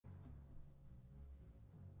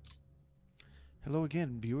Hello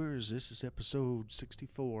again, viewers. This is episode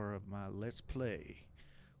 64 of my Let's Play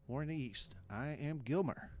War in the East. I am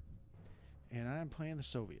Gilmer, and I am playing the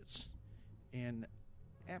Soviets. And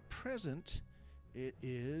at present, it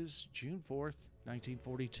is June 4th,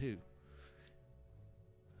 1942.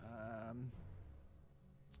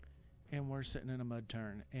 And we're sitting in a mud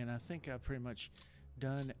turn. And I think I've pretty much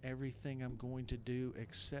done everything I'm going to do,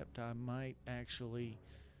 except I might actually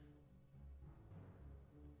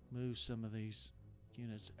move some of these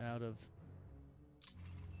units out of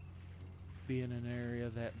being an area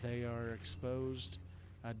that they are exposed.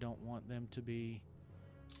 I don't want them to be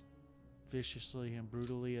viciously and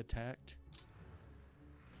brutally attacked.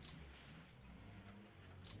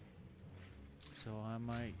 So I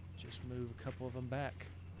might just move a couple of them back.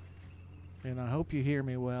 And I hope you hear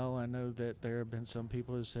me well. I know that there have been some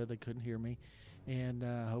people who said they couldn't hear me, and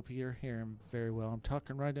I hope you're hearing very well. I'm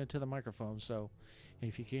talking right into the microphone, so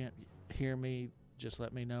if you can't hear me, just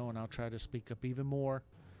let me know, and I'll try to speak up even more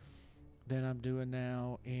than I'm doing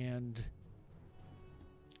now. And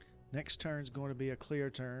next turn is going to be a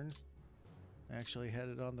clear turn. I actually had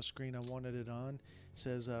it on the screen I wanted it on. It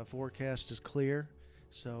says forecast is clear,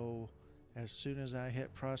 so as soon as I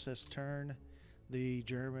hit process turn, the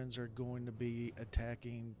Germans are going to be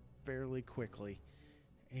attacking fairly quickly,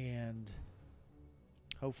 and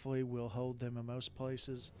hopefully we'll hold them in most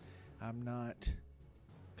places. I'm not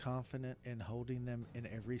confident in holding them in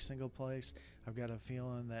every single place. I've got a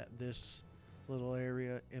feeling that this little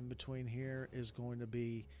area in between here is going to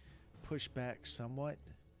be pushed back somewhat.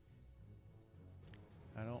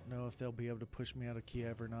 I don't know if they'll be able to push me out of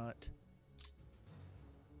Kiev or not.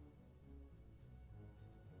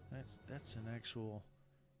 That's an actual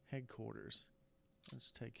headquarters. Let's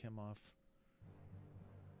take him off.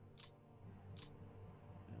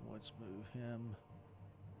 And let's move him.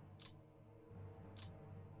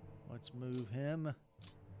 Let's move him,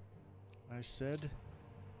 I said.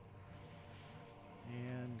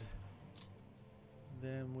 And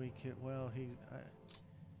then we can, well,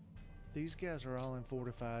 these guys are all in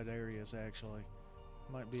fortified areas, actually.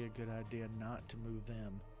 Might be a good idea not to move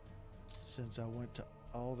them, since I went to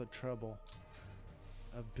all the trouble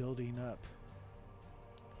of building up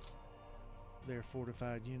their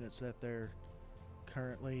fortified units that they're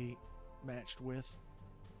currently matched with.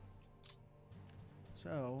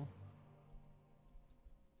 So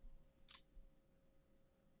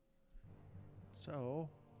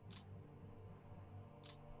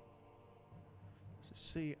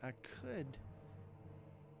see, I could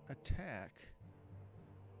attack,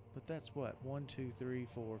 but that's what, 1, 2, 3,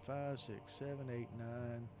 4, 5, 6, 7, 8,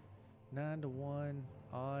 9. 9 to 1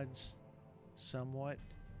 odds, somewhat.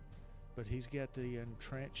 But he's got the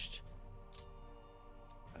entrenched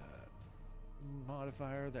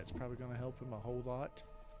modifier that's probably going to help him a whole lot.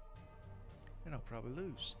 And I'll probably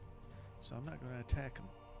lose. So I'm not going to attack him.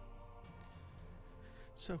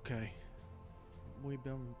 It's okay. We've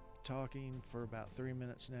been talking for about 3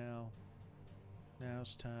 minutes now. Now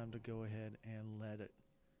it's time to go ahead and let it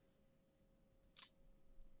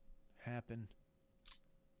happen.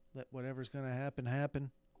 Let whatever's going to happen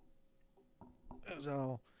happen. As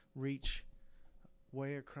I'll reach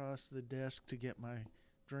way across the desk to get my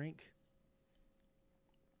drink.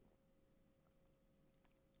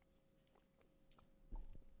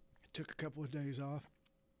 I took a couple of days off.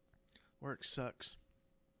 Work sucks.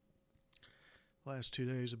 Last 2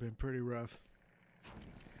 days have been pretty rough.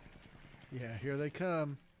 Yeah, here they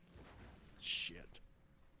come. Shit.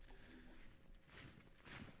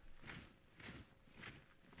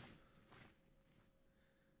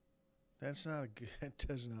 That's not a good, that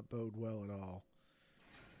does not bode well at all.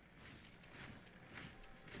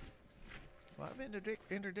 A lot of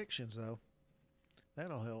interdictions, though.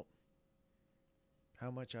 That'll help. How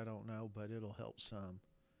much, I don't know, but it'll help some.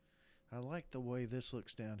 I like the way this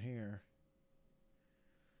looks down here.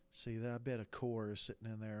 See, I bet a core is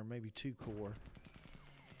sitting in there, maybe 2 core.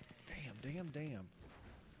 Damn.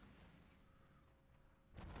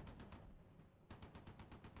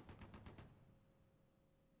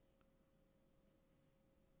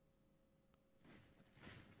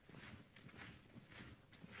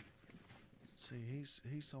 See,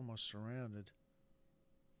 he's almost surrounded.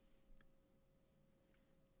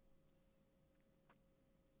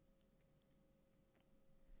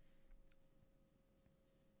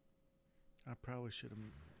 I probably should have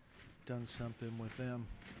done something with them.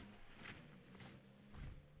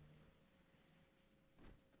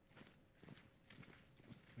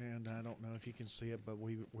 And I don't know if you can see it, but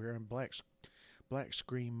we're in black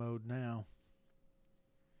screen mode now.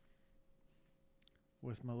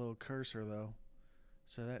 With my little cursor, though.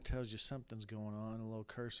 So that tells you something's going on. A little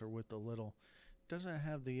cursor with the little doesn't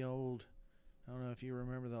have the old, I don't know if you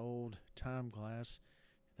remember the old time glass.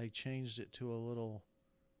 They changed it to a little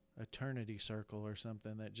eternity circle or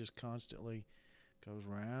something that just constantly goes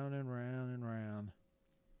round and round and round.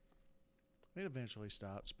 It eventually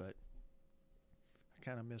stops, but I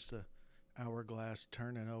kind of miss the hourglass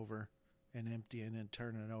turning over and emptying and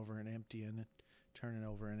turning over and emptying and turning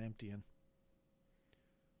over and emptying.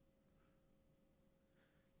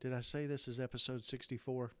 Did I say this is episode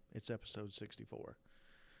 64? It's episode 64.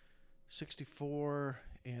 64,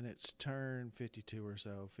 and it's turn 52 or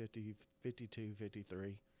so, 50, 52,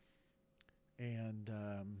 53. And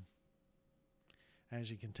as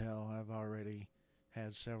you can tell, I've already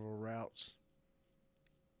had several routes.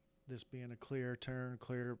 This being a clear turn,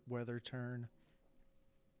 clear weather turn.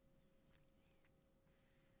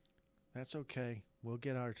 That's okay. We'll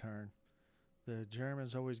get our turn. The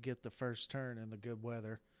Germans always get the first turn in the good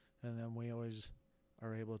weather, and then we always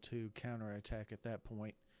are able to counterattack at that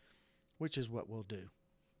point, which is what we'll do.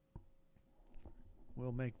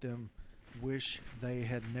 We'll make them wish they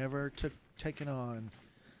had never taken on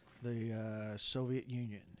the Soviet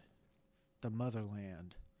Union, the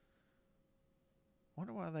motherland.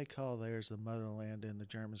 Wonder why they call theirs the motherland and the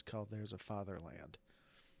Germans call theirs a fatherland.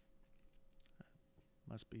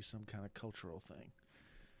 Must be some kind of cultural thing.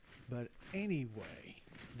 But anyway,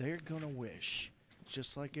 they're going to wish,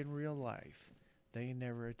 just like in real life, they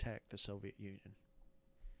never attacked the Soviet Union.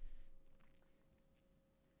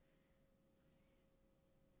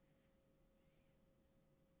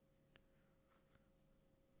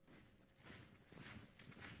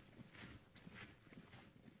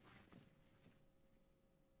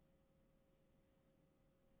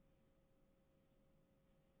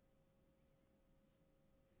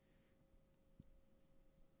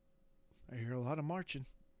 I hear a lot of marching.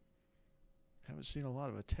 Haven't seen a lot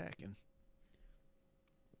of attacking.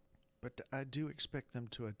 But I do expect them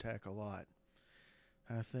to attack a lot.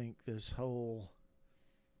 I think this whole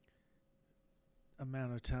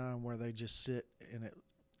amount of time where they just sit and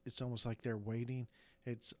it's almost like they're waiting.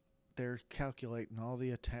 They're calculating all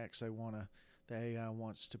the attacks the AI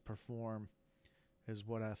wants to perform is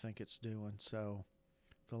what I think it's doing. So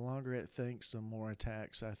the longer it thinks, the more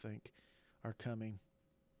attacks I think are coming,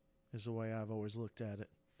 is the way I've always looked at it.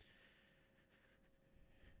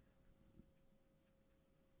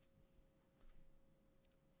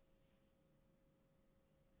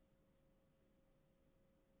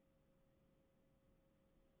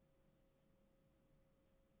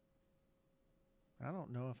 I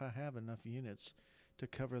don't know if I have enough units to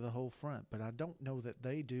cover the whole front, but I don't know that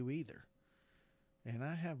they do either. And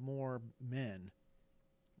I have more men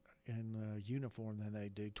in uniform than they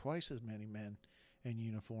do, twice as many men in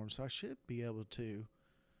uniform. So I should be able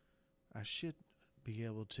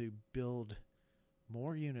to build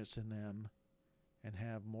more units than them and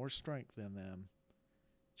have more strength than them,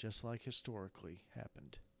 just like historically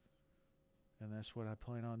happened. And that's what I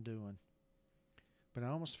plan on doing. But I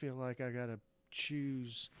almost feel like I got to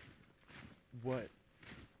choose what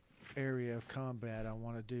area of combat I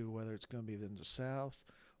want to do, whether it's going to be in the south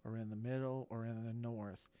or in the middle or in the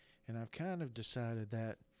north. And I've kind of decided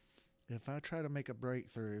that if I try to make a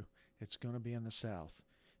breakthrough, it's going to be in the south,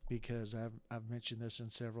 because I've mentioned this in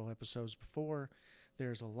several episodes before.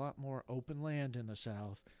 There's a lot more open land in the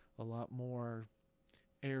south, a lot more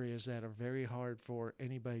areas that are very hard for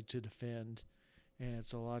anybody to defend, and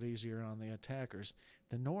it's a lot easier on the attackers.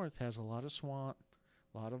 The north has a lot of swamp,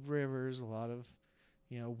 a lot of rivers, a lot of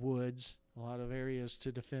woods, a lot of areas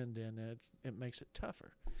to defend in. It makes it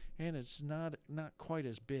tougher, and it's not quite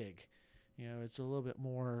as big. It's a little bit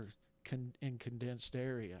more in condensed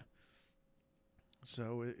area.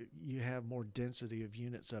 So you have more density of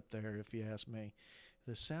units up there, if you ask me.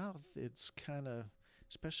 The south, it's kind of,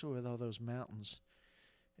 especially with all those mountains,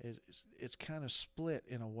 it's kind of split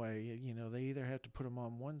in a way. They either have to put them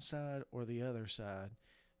on one side or the other side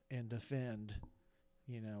and defend,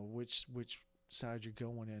 which side you're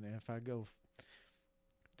going in. And if I go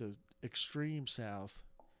the extreme south,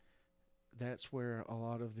 that's where a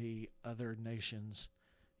lot of the other nations'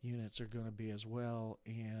 units are going to be as well,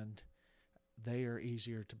 and they are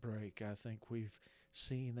easier to break. I think we've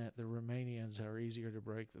seen that the Romanians are easier to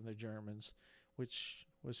break than the Germans, which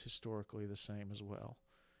was historically the same as well.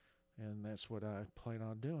 And that's what I plan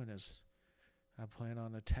on doing, is I plan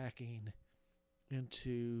on attacking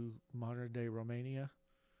into modern-day Romania,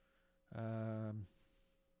 to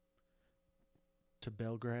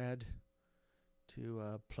Belgrade,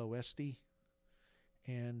 to Ploesti,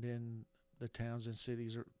 and in the towns and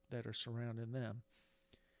cities that are surrounding them.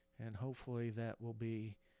 And hopefully that will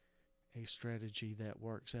be a strategy that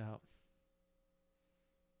works out.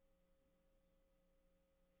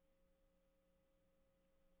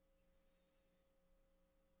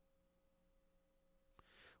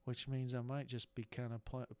 which means I might just be kind of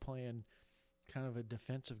playing kind of a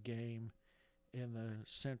defensive game in the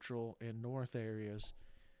central and north areas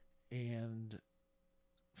and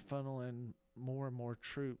funneling more and more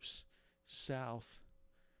troops south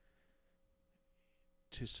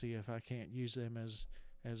to see if I can't use them as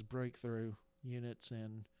breakthrough units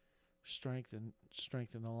and strengthen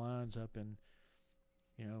the lines up, and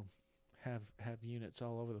have units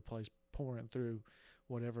all over the place pouring through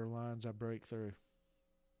whatever lines I break through.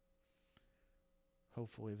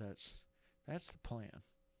 Hopefully that's the plan.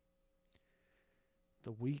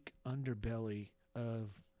 The weak underbelly of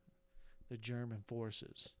the German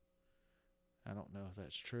forces. I don't know if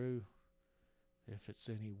that's true, if it's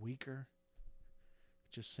any weaker.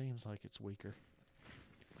 It just seems like it's weaker.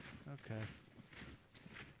 Okay.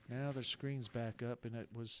 Now the screen's back up, and it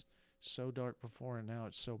was so dark before, and now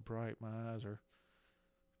it's so bright. My eyes are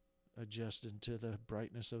adjusting to the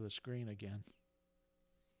brightness of the screen again.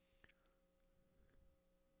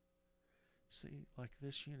 See, like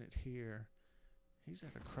this unit here, he's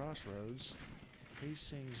at a crossroads. He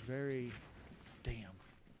seems very,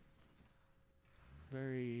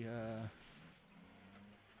 very,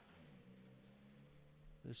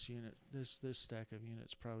 this unit, this stack of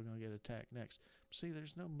units probably going to get attacked next. See,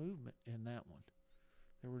 there's no movement in that one.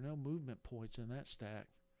 There were no movement points in that stack.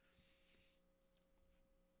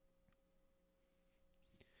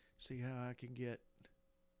 See how I can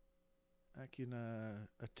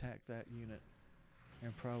attack that unit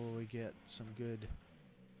and probably get some good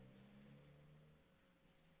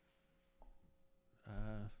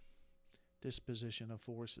disposition of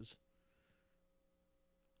forces.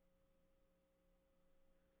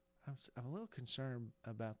 I'm a little concerned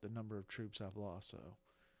about the number of troops I've lost, though.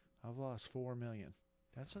 I've lost 4 million.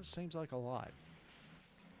 That seems like a lot.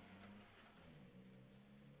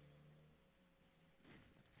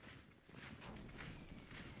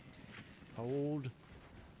 Hold.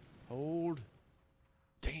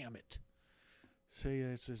 Damn it. See,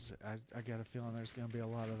 I got a feeling there's going to be a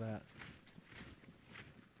lot of that.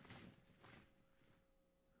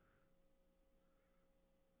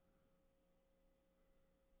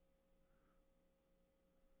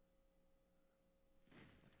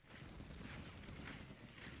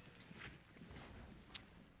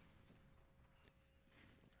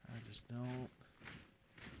 I just don't.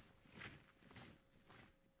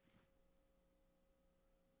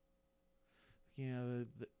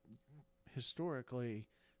 Historically,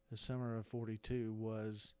 the summer of 42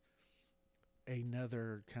 was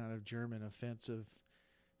another kind of German offensive,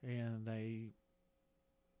 and they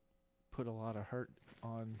put a lot of hurt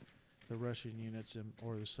on the Russian units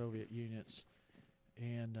or the Soviet units,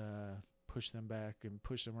 and pushed them back and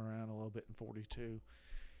pushed them around a little bit in 42.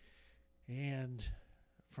 And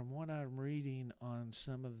from what I'm reading on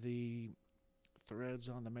some of the threads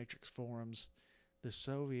on the Matrix forums, the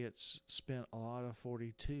Soviets spent a lot of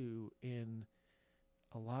 42 in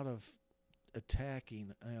a lot of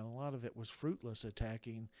attacking, and a lot of it was fruitless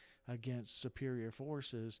attacking against superior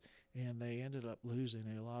forces, and they ended up losing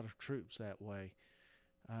a lot of troops that way.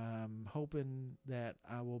 I'm hoping that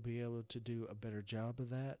I will be able to do a better job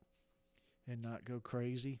of that and not go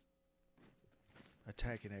crazy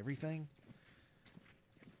attacking everything.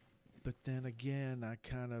 But then again, I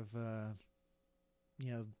kind of,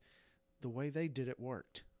 the way they did it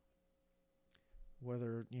worked.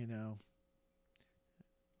 Whether,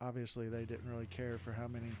 obviously they didn't really care for how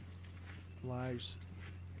many lives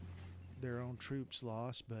their own troops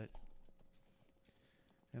lost,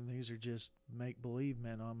 and these are just make-believe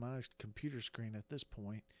men on my computer screen at this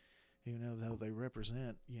point, even though they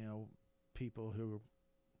represent, people who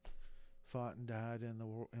fought and died in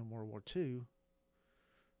World War II.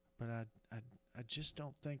 But I just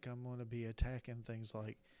don't think I'm going to be attacking things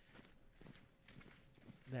like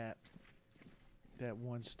that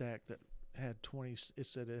one stack that had 20, it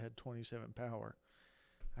said it had 27 power.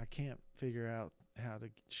 I can't figure out how to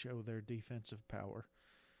show their defensive power.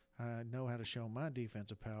 I know how to show my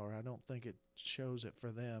defensive power. I don't think it shows it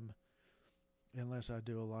for them unless I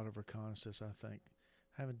do a lot of reconnaissance, I think.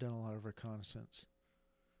 I haven't done a lot of reconnaissance.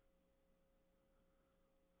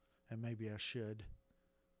 And maybe I should.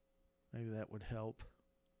 Maybe that would help.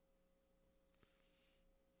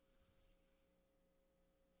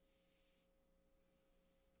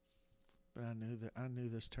 But I knew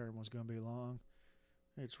this term was going to be long.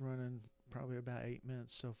 It's running probably about 8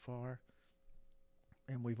 minutes so far,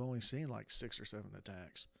 and we've only seen like 6 or 7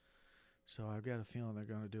 attacks. So I've got a feeling they're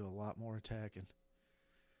going to do a lot more attacking.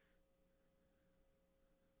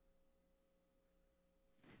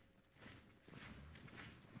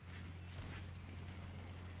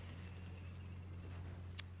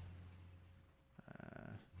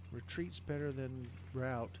 retreat's better than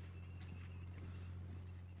rout.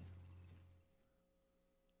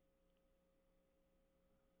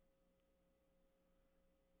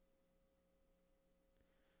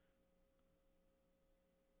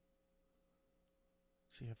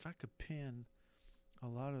 See, if I could pin a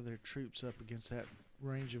lot of their troops up against that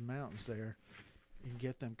range of mountains there and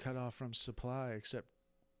get them cut off from supply, except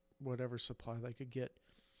whatever supply they could get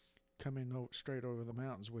coming straight over the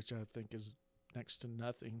mountains, which I think is next to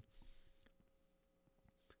nothing.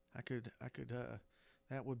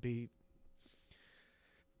 That would be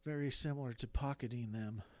very similar to pocketing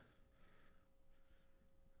them.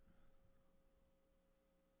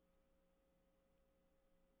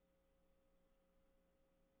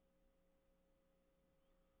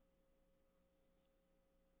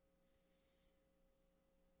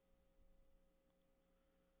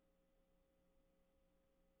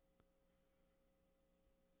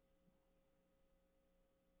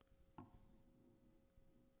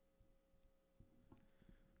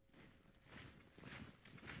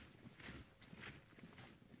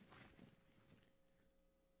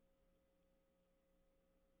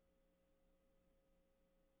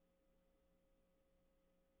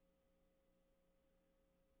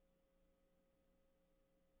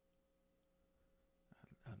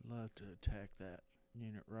 I'd love to attack that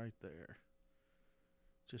unit right there.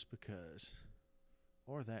 Just because.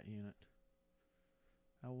 Or that unit.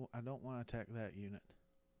 I don't want to attack that unit.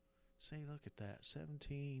 See, look at that.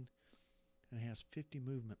 17. And it has 50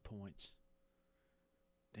 movement points.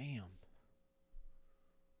 Damn.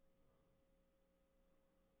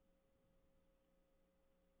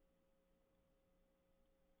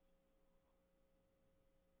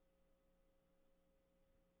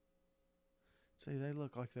 See, they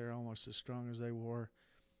look like they're almost as strong as they were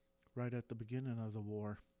right at the beginning of the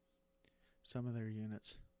war. Some of their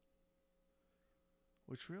units.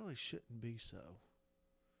 Which really shouldn't be so.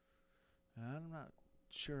 I'm not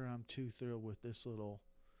sure I'm too thrilled with this little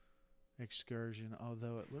excursion,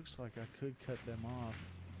 although it looks like I could cut them off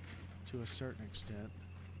to a certain extent.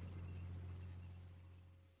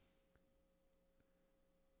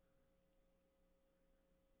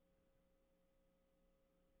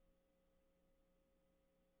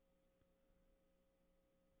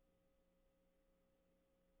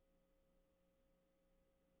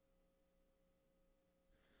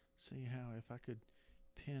 See how if I could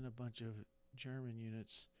pin a bunch of German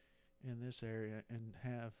units in this area and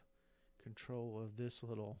have control of this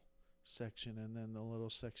little section and then the little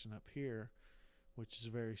section up here, which is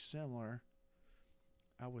very similar,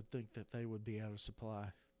 I would think that they would be out of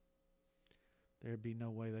supply. There'd be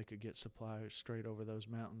no way they could get supply straight over those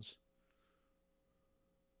mountains.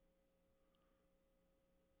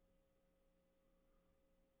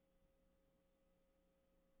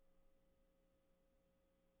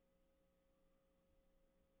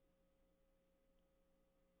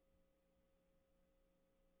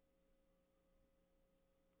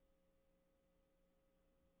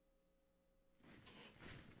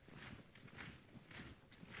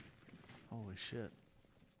 Holy shit.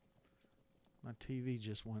 My TV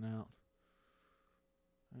just went out.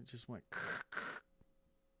 It just went.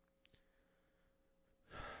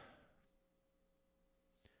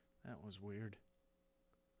 That was weird.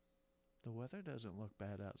 The weather doesn't look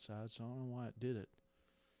bad outside, so I don't know why it did it.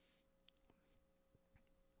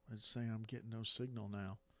 It's saying I'm getting no signal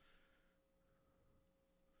now.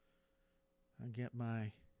 I get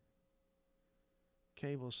my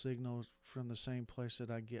cable signal from the same place that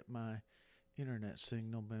I get my internet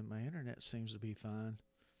signal, but my internet seems to be fine.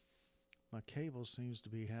 My cable seems to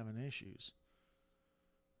be having issues.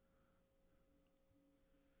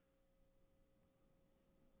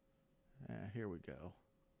 Here we go.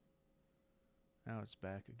 Now it's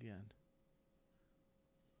back again.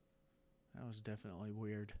 That was definitely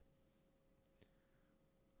weird.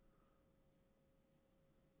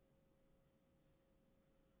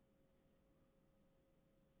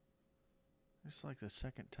 It's like the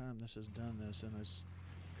second time this has done this in a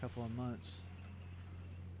couple of months.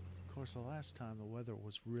 Of course, the last time the weather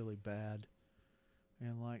was really bad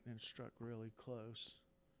and lightning struck really close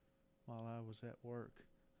while I was at work.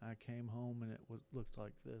 I came home and it looked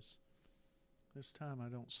like this. This time I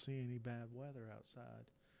don't see any bad weather outside.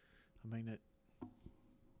 I mean, it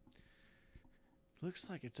looks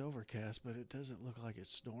like it's overcast, but it doesn't look like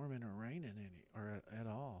it's storming or raining at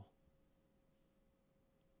all.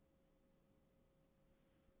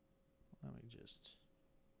 Let me just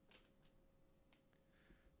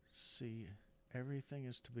see. Everything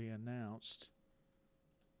is to be announced.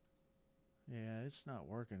 Yeah, it's not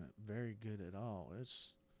working very good at all.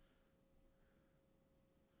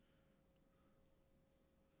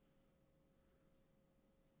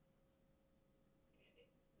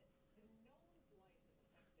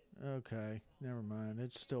 Okay, never mind.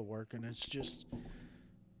 It's still working. It's just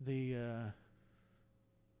the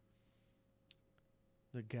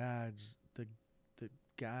guides, the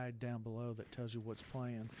guide down below that tells you what's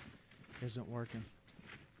playing isn't working.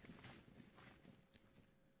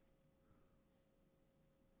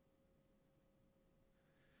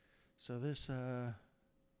 So this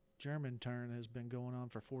German turn has been going on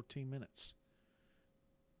for 14 minutes.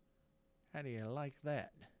 How do you like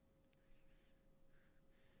that?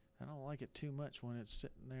 I don't like it too much when it's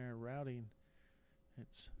sitting there routing.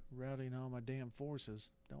 It's routing all my damn forces.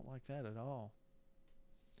 Don't like that at all.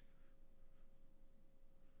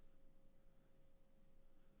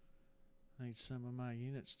 I need some of my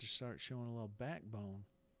units to start showing a little backbone.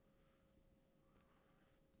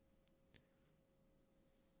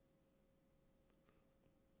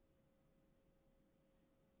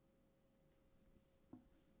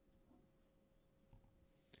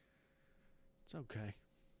 It's okay.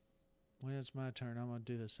 When it's my turn, I'm gonna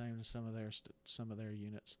do the same to some of their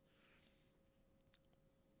units.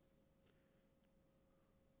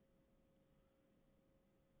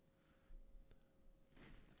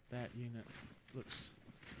 That unit looks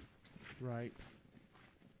ripe.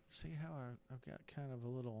 See how I've got kind of a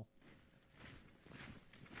little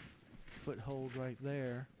foothold right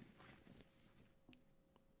there.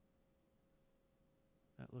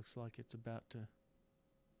 That looks like it's about to.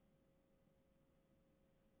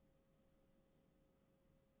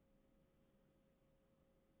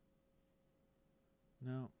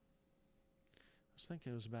 No. I was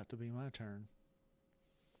thinking it was about to be my turn.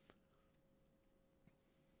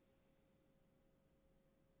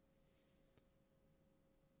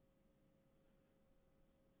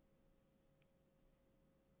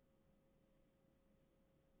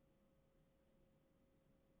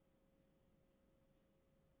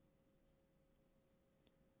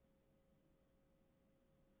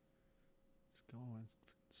 It's going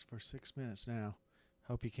for 6 minutes now.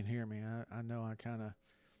 Hope you can hear me. I know I kind of,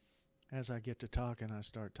 as I get to talking, I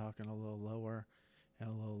start talking a little lower and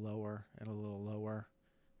a little lower and a little lower,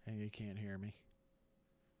 and you can't hear me.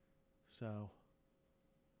 So,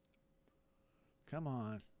 come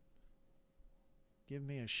on. Give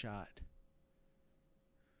me a shot.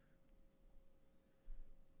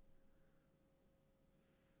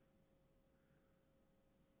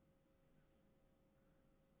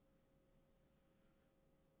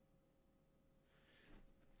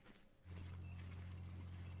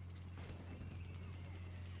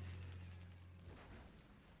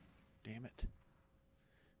 Damn it.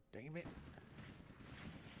 Damn it.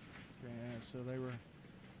 Yeah, so they were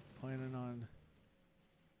planning on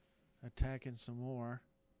attacking some more.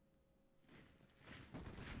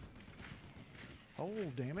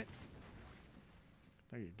 Hold, damn it.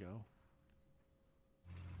 There you go.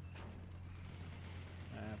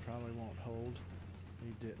 Probably won't hold.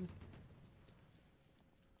 He didn't.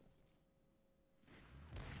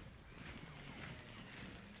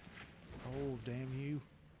 Hold, damn you.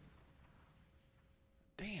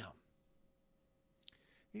 Damn.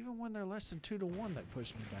 Even when they're less than 2-1, they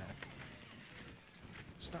push me back.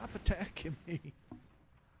 Stop attacking me.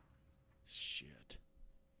 Shit.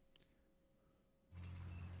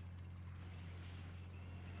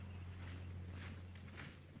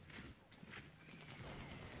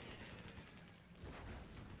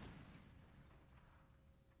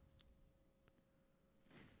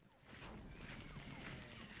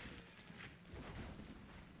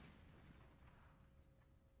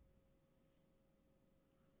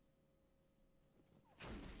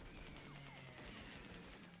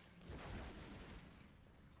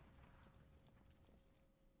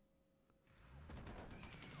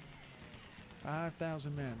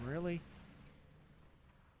 $5,000 men, really?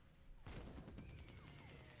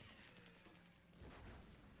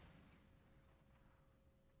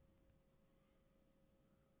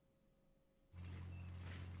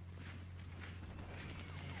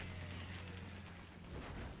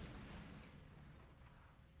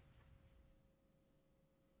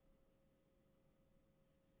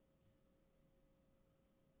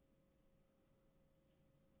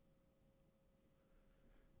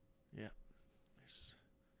 Yep. This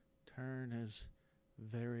turn is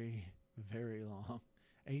very, very long.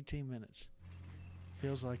 18 minutes.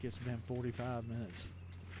 Feels like it's been 45 minutes.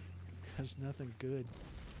 Because nothing good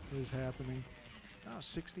is happening. Oh,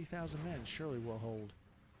 60,000 men surely will hold.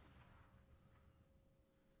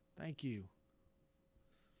 Thank you.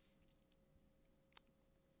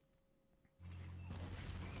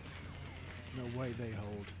 No way they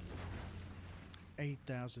hold.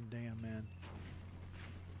 8,000 damn men.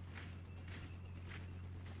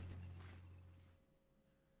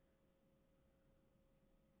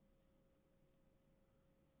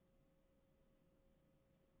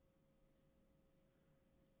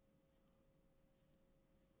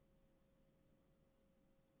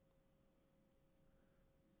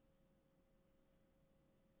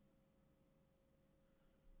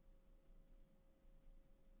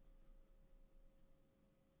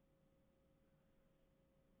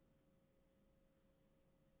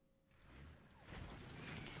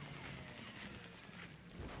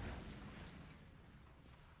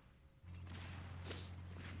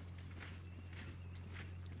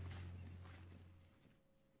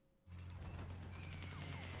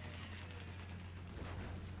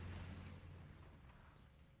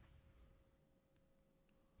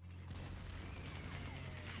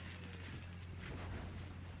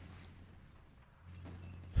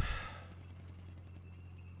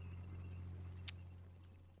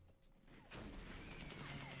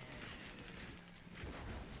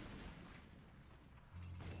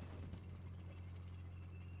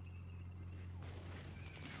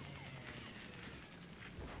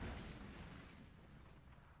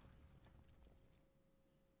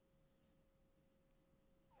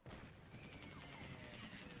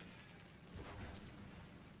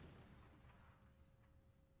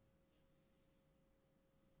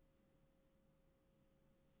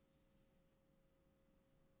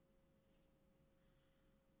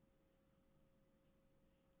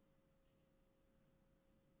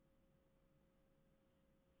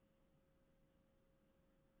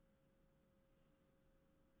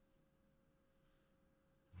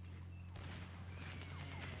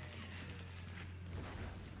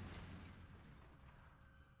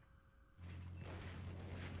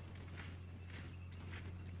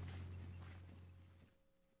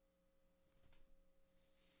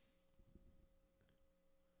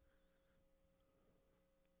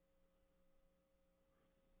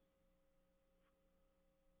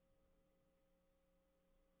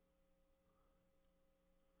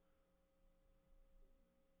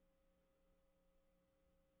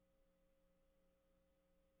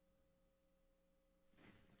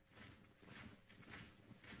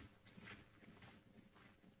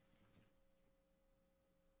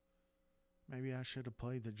 Maybe I should have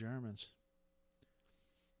played the Germans.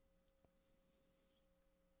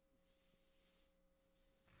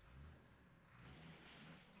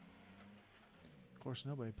 Of course,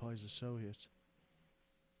 nobody plays the Soviets.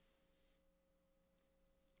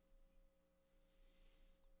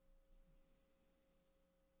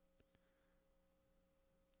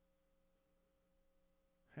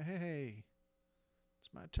 Hey, it's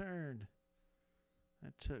my turn.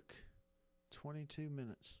 That took 22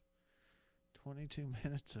 minutes. 22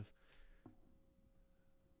 minutes of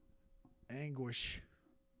anguish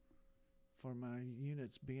for my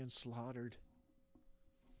units being slaughtered.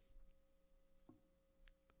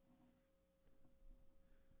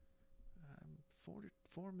 I'm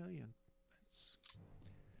 44 million. It's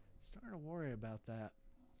starting to worry about that.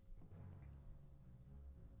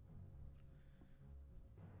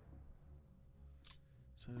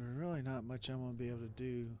 So there's really not much I'm going to be able to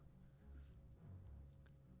do.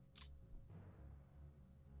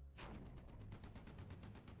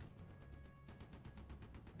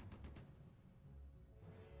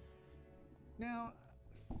 Now,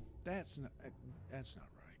 that's not right.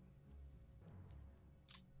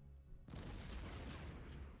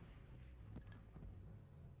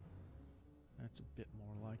 That's a bit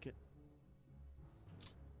more like it.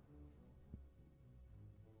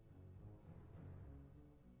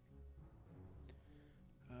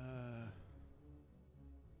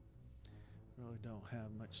 Really don't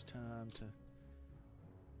have much time to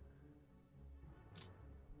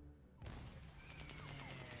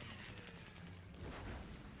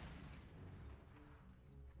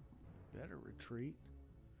better retreat.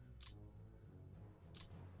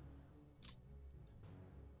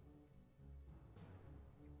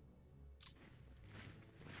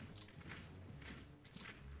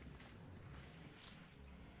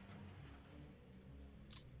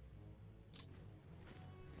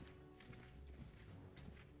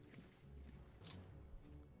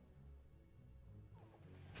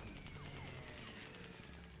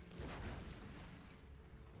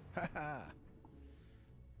 Haha!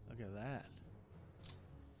 Look at that.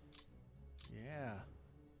 Yeah.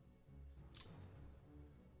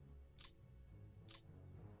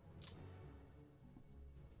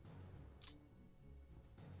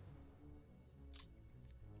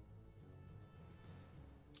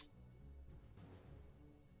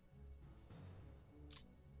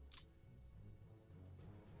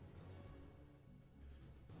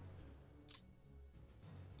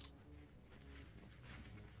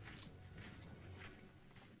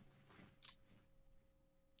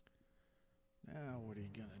 Now what are you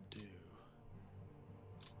gonna do?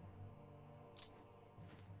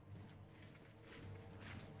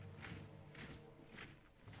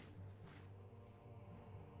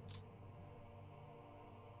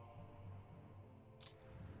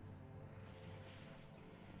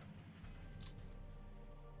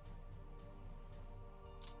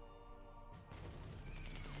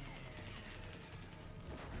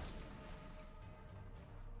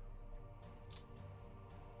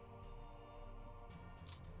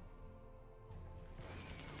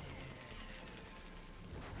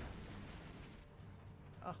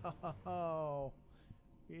 Oh,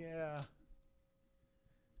 yeah.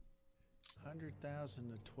 100,000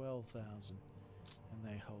 to 12,000, and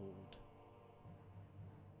they hold.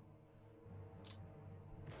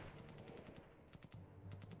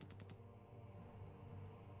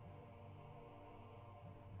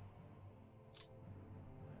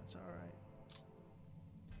 That's all right.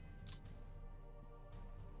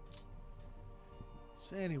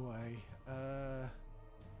 So anyway,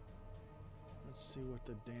 let's see what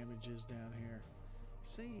the damage is down here.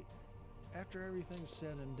 See, after everything's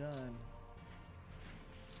said and done,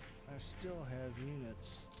 I still have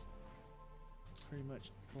units pretty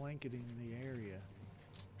much blanketing the area.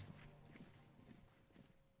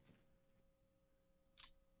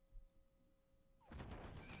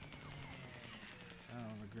 I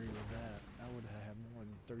don't agree with that. I would have more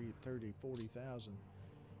than 30, 40,000.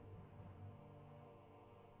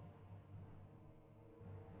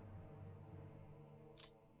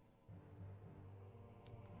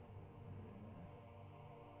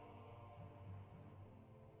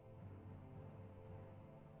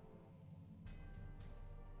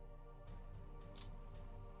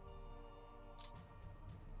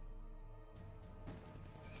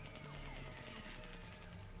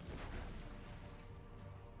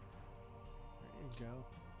 Go.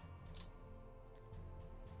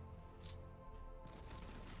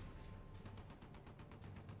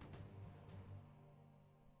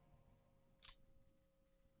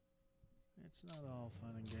 It's not all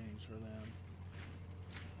fun and games for them.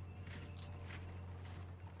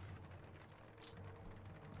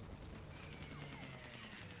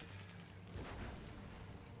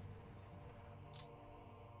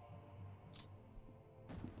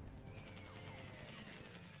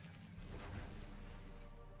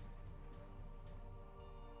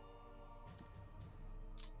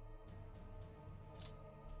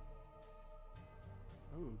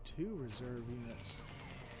 2 reserve units.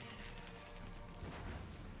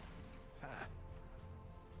 Ha!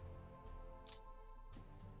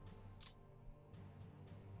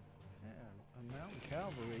 Yeah, a mountain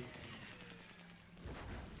cavalry.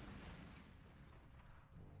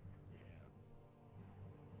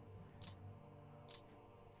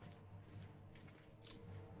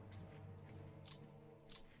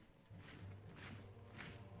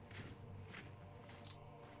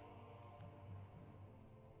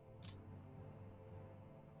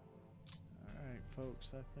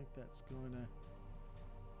 Folks, I think that's going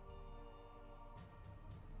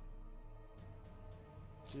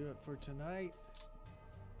to do it for tonight.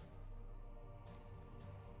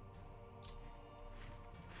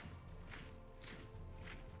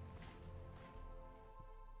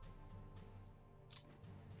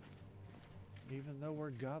 Even though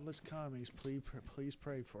we're godless commies, please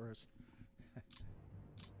pray for us.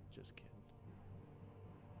 Just kidding.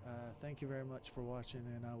 Thank you very much for watching,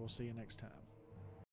 and I will see you next time.